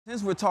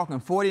Since we're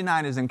talking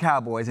 49ers and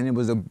Cowboys, and it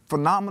was a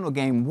phenomenal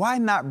game, why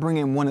not bring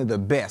in one of the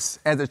best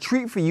as a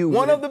treat for you?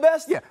 One of the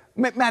best? Yeah.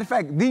 Matter of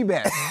fact, the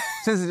best.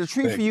 Since it's a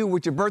treat for you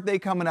with your birthday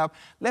coming up,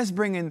 let's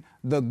bring in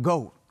the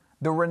GOAT,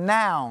 the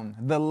renowned,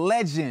 the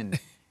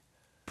legend,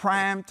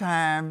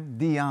 primetime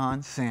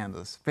Deion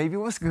Sanders. Baby,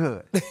 what's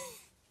good?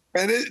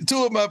 And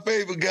two of my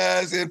favorite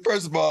guys. And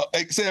first of all,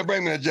 hey, Sam,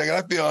 bring me that jacket.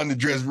 I feel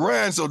underdressed.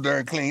 Ryan's so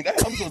darn clean.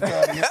 I'm so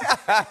tired of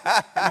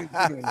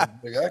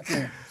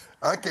it.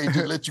 I can't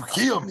just let you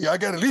kill me. I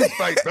got to at least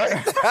fight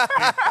back.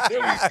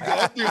 There we go.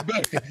 I feel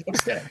better.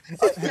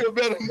 I feel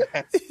better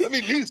now. Let me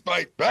at least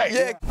fight back.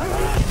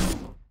 Yeah.